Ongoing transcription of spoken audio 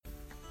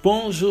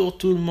Bonjour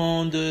tout le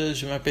monde,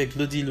 je m'appelle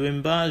Glody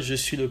Luemba, je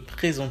suis le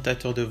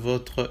présentateur de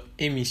votre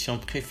émission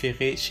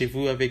préférée Chez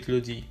vous avec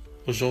Glody.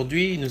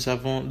 Aujourd'hui, nous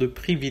avons le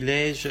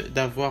privilège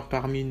d'avoir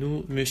parmi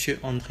nous Monsieur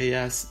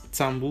Andreas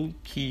Tsambou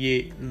qui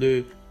est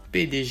le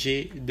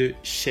PDG de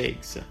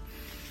Sheggs.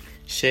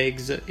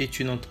 Sheggs est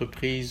une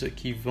entreprise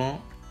qui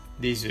vend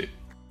des œufs.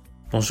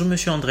 Bonjour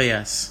Monsieur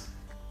Andreas.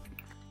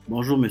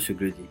 Bonjour Monsieur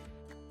Glody.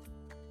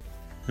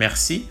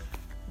 Merci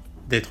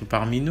d'être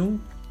parmi nous.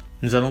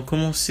 Nous allons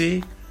commencer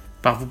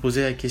par vous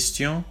poser la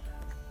question,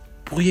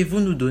 pourriez-vous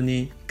nous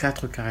donner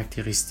 4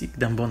 caractéristiques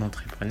d'un bon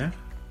entrepreneur?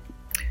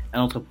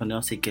 Un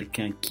entrepreneur, c'est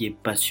quelqu'un qui est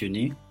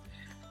passionné.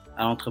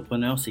 Un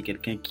entrepreneur, c'est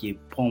quelqu'un qui est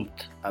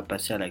prompt à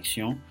passer à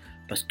l'action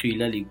parce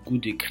qu'il a les goûts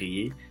de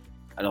créer.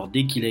 Alors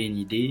dès qu'il a une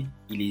idée,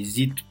 il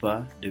n'hésite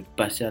pas de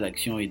passer à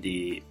l'action et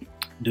de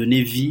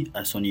donner vie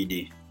à son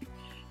idée.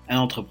 Un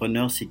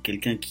entrepreneur, c'est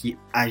quelqu'un qui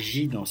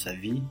agit dans sa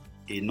vie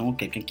et non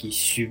quelqu'un qui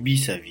subit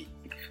sa vie.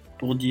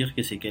 Pour dire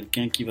que c'est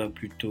quelqu'un qui va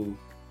plutôt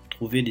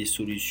trouver des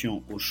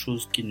solutions aux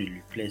choses qui ne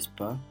lui plaisent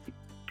pas,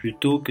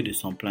 plutôt que de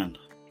s'en plaindre.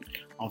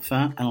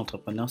 Enfin, un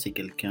entrepreneur, c'est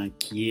quelqu'un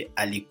qui est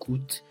à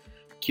l'écoute,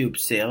 qui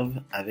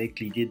observe avec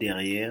l'idée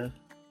derrière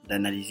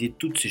d'analyser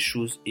toutes ces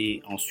choses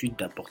et ensuite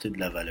d'apporter de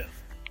la valeur.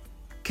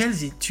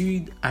 Quelles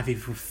études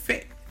avez-vous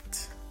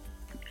faites?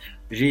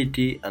 J'ai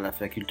été à la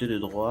faculté de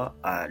droit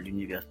à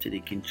l'université de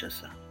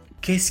Kinshasa.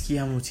 Qu'est-ce qui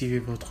a motivé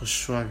votre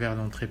choix vers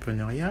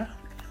l'entrepreneuriat?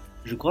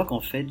 Je crois qu'en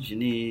fait, je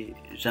n'ai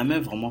jamais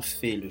vraiment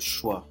fait le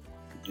choix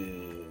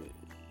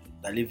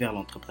d'aller vers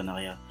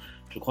l'entrepreneuriat.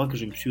 Je crois que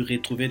je me suis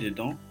retrouvé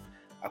dedans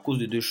à cause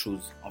de 2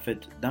 choses. En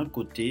fait, d'un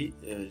côté,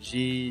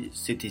 j'ai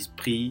cet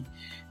esprit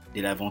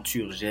de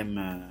l'aventure.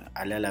 J'aime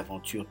aller à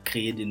l'aventure,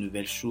 créer de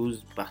nouvelles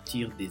choses,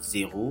 partir des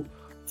zéros,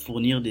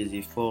 fournir des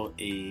efforts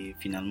et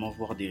finalement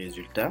voir des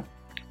résultats.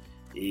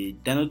 Et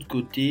d'un autre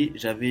côté,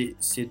 j'avais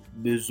ce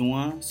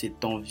besoin,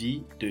 cette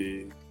envie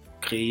de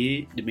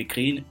me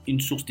créer une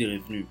source de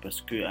revenus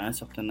parce qu'à un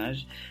certain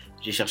âge,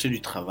 j'ai cherché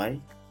du travail,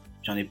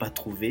 j'en ai pas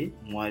trouvé.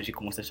 Moi, j'ai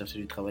commencé à chercher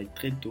du travail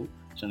très tôt,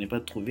 j'en ai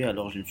pas trouvé,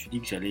 alors je me suis dit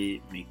que j'allais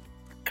me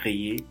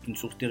créer une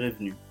source de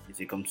revenus. Et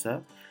c'est comme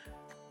ça,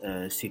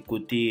 ces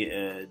côtés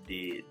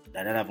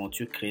d'aller à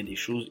l'aventure, créer des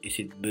choses et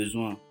ce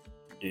besoin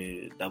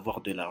d'avoir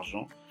de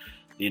l'argent,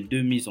 les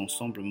deux mises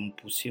ensemble m'ont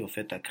poussé au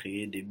fait à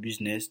créer des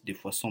business, des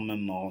fois sans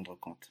même m'en rendre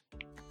compte.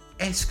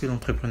 Est-ce que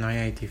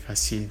l'entrepreneuriat a été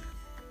facile?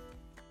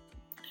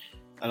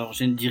 Alors,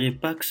 je ne dirais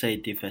pas que ça a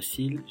été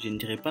facile, je ne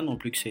dirais pas non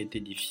plus que ça a été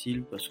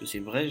difficile, parce que c'est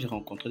vrai, j'ai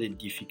rencontré des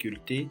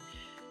difficultés,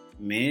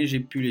 mais j'ai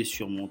pu les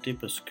surmonter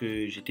parce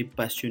que j'étais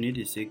passionné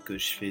de ce que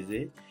je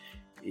faisais.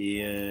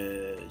 Et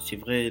c'est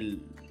vrai,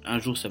 un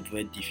jour ça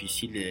pouvait être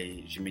difficile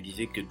et je me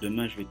disais que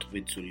demain je vais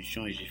trouver de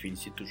solutions et j'ai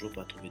finissé toujours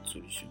par trouver de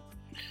solutions.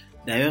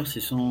 D'ailleurs,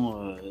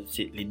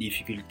 c'est les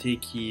difficultés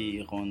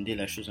qui rendaient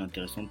la chose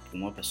intéressante pour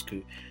moi parce que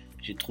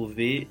j'ai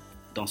trouvé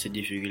dans ces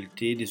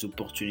difficultés des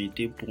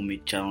opportunités pour me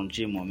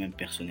challenger moi-même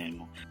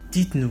personnellement.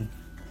 Dites-nous,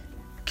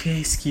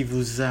 qu'est-ce qui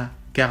vous a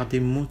gardé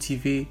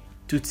motivé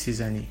toutes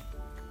ces années?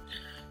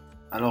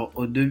 Alors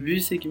au début,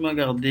 ce qui m'a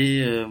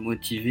gardé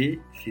motivé,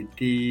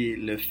 c'était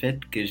le fait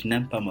que je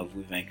n'aime pas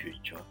m'avouer vaincu,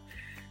 tu vois.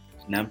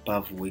 Je n'aime pas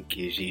avouer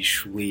que j'ai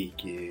échoué,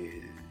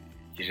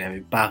 que j'avais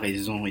pas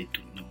raison et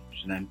tout. Non,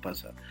 je n'aime pas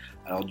ça.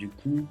 Alors du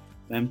coup,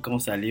 même quand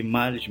ça allait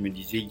mal, je me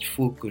disais il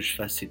faut que je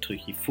fasse ces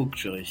trucs, il faut que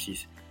je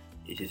réussisse.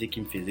 Et c'est ce qui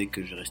me faisait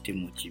que je restais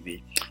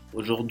motivé.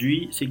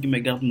 Aujourd'hui, ce qui me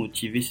garde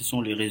motivé, ce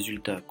sont les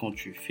résultats. Quand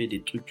tu fais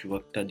des trucs, tu vois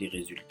que tu as des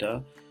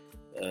résultats,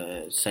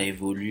 ça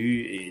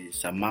évolue et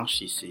ça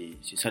marche et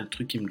c'est ça le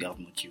truc qui me garde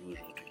motivé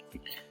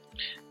aujourd'hui.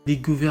 Les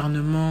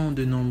gouvernements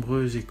de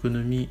nombreuses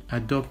économies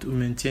adoptent ou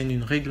maintiennent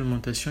une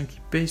réglementation qui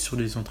pèse sur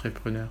les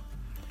entrepreneurs,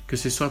 que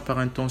ce soit par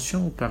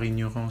intention ou par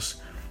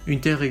ignorance. Une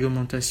telle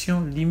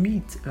réglementation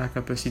limite la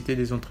capacité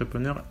des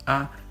entrepreneurs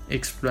à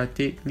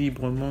exploiter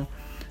librement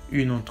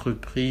une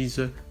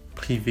entreprise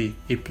privée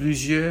et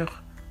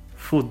plusieurs,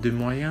 faute de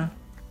moyens,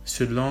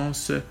 se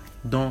lancent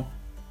dans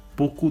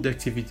beaucoup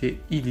d'activités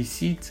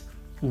illicites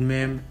ou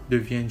même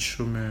deviennent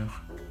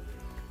chômeurs.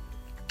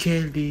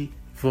 Quelle est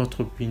votre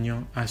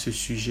opinion à ce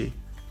sujet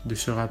de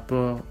ce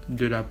rapport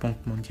de la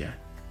Banque mondiale?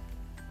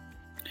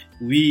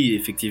 Oui,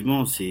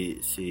 effectivement, c'est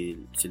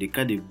le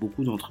cas de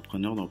beaucoup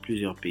d'entrepreneurs dans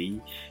plusieurs pays.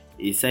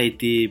 Et ça a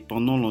été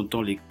pendant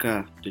longtemps le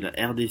cas de la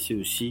RDC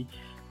aussi.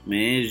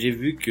 Mais j'ai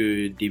vu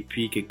que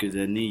depuis quelques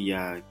années, il y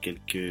a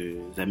quelques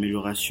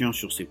améliorations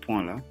sur ces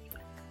points-là.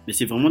 Mais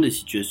c'est vraiment des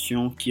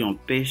situations qui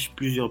empêchent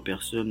plusieurs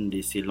personnes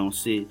de se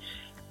lancer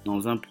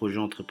dans un projet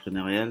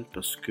entrepreneurial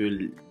parce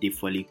que des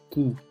fois les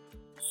coûts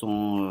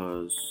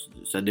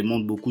ça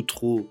demande beaucoup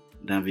trop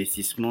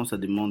d'investissement, ça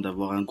demande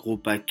d'avoir un gros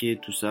paquet,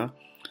 tout ça.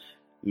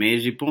 Mais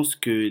je pense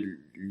que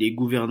les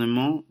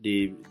gouvernements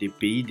des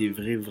pays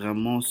devraient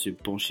vraiment se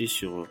pencher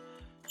sur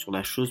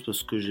la chose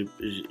parce que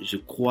je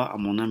crois, à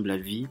mon humble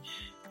avis,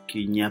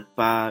 qu'il n'y a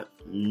pas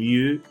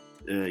mieux,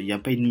 il n'y a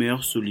pas une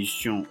meilleure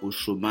solution au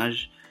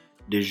chômage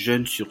des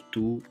jeunes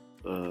surtout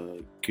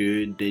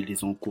que de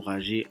les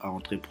encourager à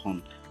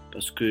entreprendre.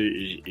 parce que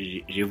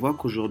je vois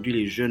qu'aujourd'hui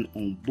les jeunes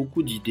ont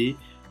beaucoup d'idées,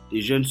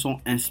 les jeunes sont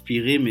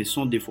inspirés mais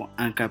sont des fois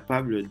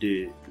incapables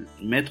de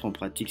mettre en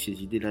pratique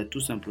ces idées-là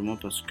tout simplement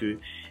parce que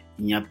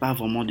il n'y a pas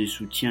vraiment de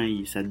soutien,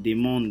 ça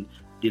demande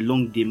des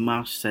longues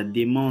démarches, ça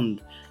demande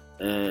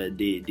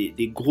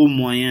des gros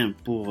moyens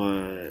pour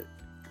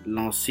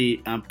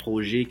lancer un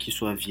projet qui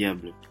soit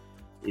viable.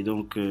 Et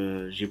donc,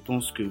 je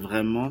pense que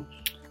vraiment,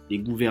 les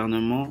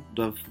gouvernements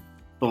doivent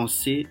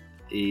penser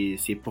et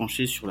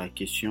s'épancher sur la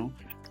question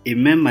et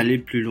même aller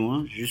plus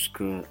loin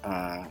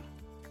jusqu'à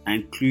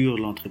inclure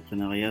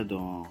l'entrepreneuriat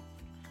dans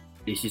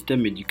les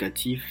systèmes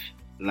éducatifs,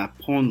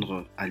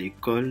 l'apprendre à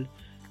l'école.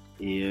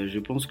 Et je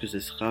pense que ce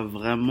sera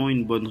vraiment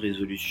une bonne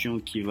résolution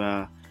qui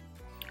va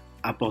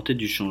apporter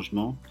du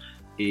changement.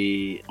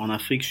 Et en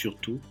Afrique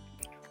surtout,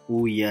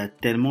 où il y a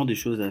tellement de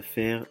choses à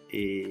faire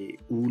et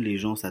où les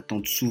gens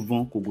s'attendent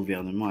souvent qu'au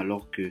gouvernement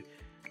alors que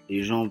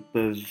les gens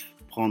peuvent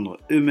prendre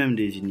eux-mêmes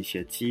des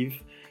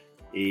initiatives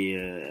et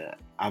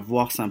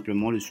avoir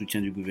simplement le soutien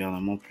du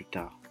gouvernement plus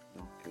tard.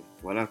 Donc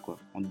voilà quoi.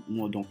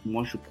 Donc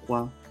moi je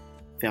crois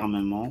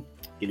fermement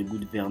que le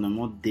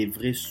gouvernement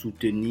devrait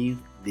soutenir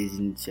des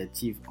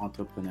initiatives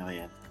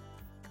entrepreneuriales.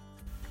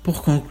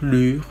 Pour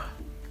conclure,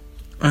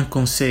 un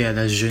conseil à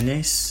la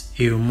jeunesse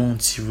et au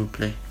monde, s'il vous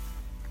plaît.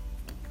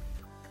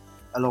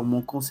 Alors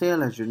mon conseil à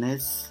la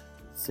jeunesse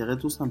serait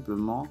tout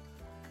simplement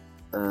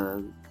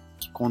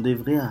qu'on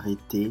devrait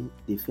arrêter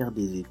de faire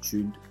des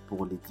études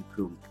pour les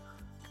diplômes.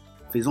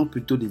 Faisons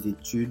plutôt des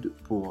études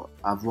pour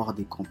avoir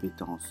des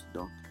compétences.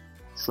 Donc,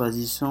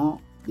 choisissons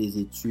des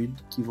études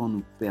qui vont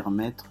nous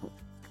permettre,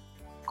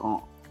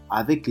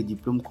 avec les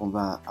diplômes qu'on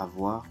va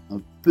avoir,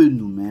 on peut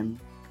nous-mêmes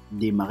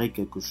démarrer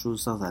quelque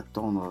chose sans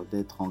attendre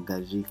d'être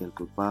engagé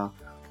quelque part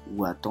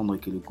ou attendre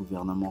que le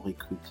gouvernement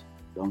recrute.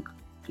 Donc,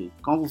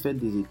 quand vous faites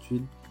des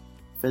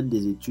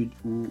études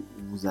où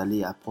vous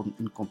allez apprendre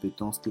une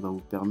compétence qui va vous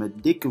permettre,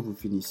 dès que vous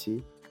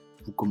finissez,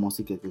 vous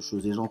commencez quelque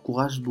chose. Et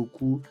j'encourage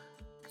beaucoup,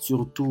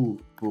 surtout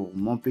pour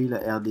mon pays,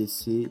 la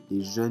RDC,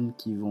 des jeunes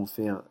qui vont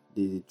faire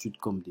des études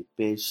comme des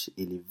pêches,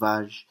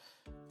 élevage.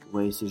 Vous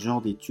voyez, ce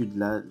genre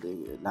d'études-là,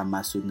 la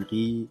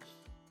maçonnerie,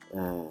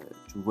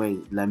 tu vois,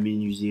 la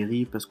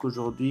menuiserie, parce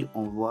qu'aujourd'hui,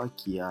 on voit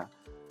qu'il y a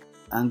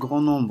un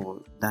grand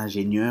nombre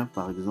d'ingénieurs,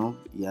 par exemple,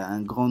 il y a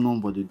un grand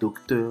nombre de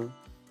docteurs,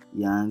 il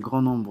y a un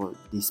grand nombre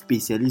de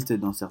spécialistes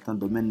dans certains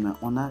domaines, mais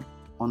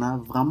on a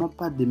vraiment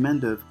pas de main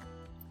d'œuvre.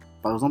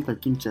 Par exemple, à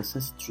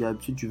Kinshasa, si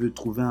tu veux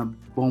trouver un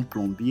bon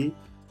plombier,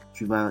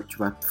 tu vas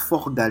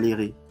fort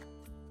galérer.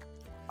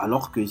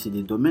 Alors que c'est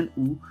des domaines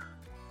où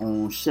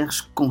on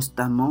cherche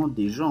constamment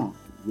des gens.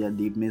 Il y a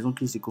des maisons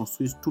qui se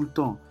construisent tout le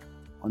temps.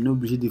 On est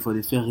obligé des fois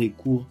de faire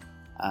recours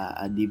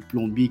à des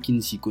plombiers qui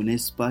ne s'y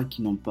connaissent pas,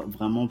 qui n'ont pas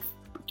vraiment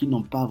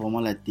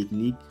la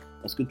technique.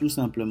 Parce que tout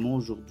simplement,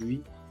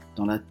 aujourd'hui,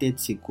 dans la tête,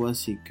 c'est quoi?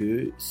 C'est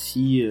que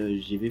si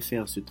je vais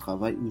faire ce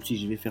travail ou si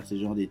je vais faire ce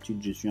genre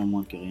d'études, je suis un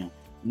moins que rien.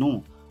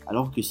 Non,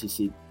 alors que c'est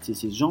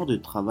ce genre de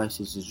travail,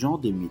 c'est ce genre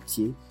de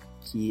métier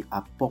qui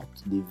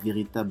apportent des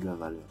véritables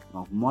valeurs.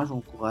 Donc moi,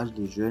 j'encourage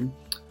les jeunes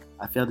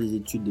à faire des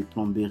études de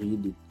plomberie,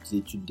 des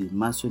études de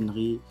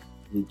maçonnerie,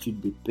 des études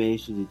de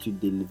pêche, des études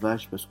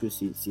d'élevage, parce que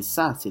c'est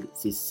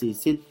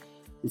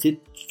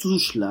cette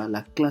touche-là,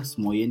 la classe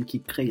moyenne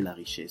qui crée la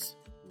richesse.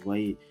 Vous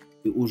voyez?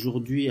 Et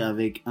aujourd'hui,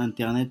 avec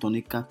Internet, on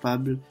est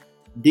capable,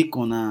 dès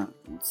qu'on a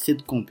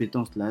cette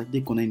compétence-là,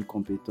 dès qu'on a une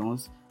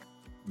compétence,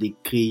 de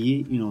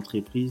créer une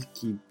entreprise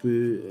qui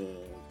peut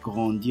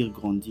grandir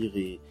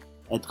et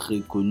être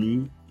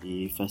reconnue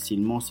et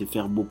facilement se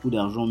faire beaucoup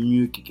d'argent,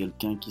 mieux que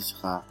quelqu'un qui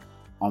sera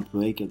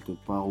employé quelque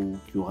part ou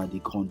qui aura des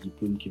grands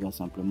diplômes, qui va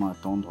simplement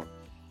attendre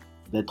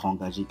d'être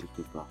engagé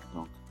quelque part.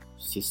 Donc,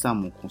 c'est ça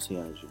mon conseil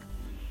à la jeune.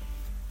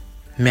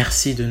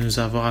 Merci de nous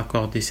avoir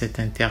accordé cette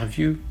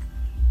interview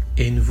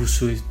et nous vous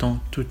souhaitons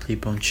toutes les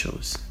bonnes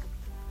choses.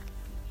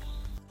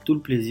 Tout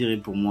le plaisir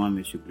est pour moi,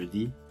 Monsieur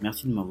Plody.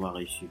 Merci de m'avoir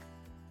reçu.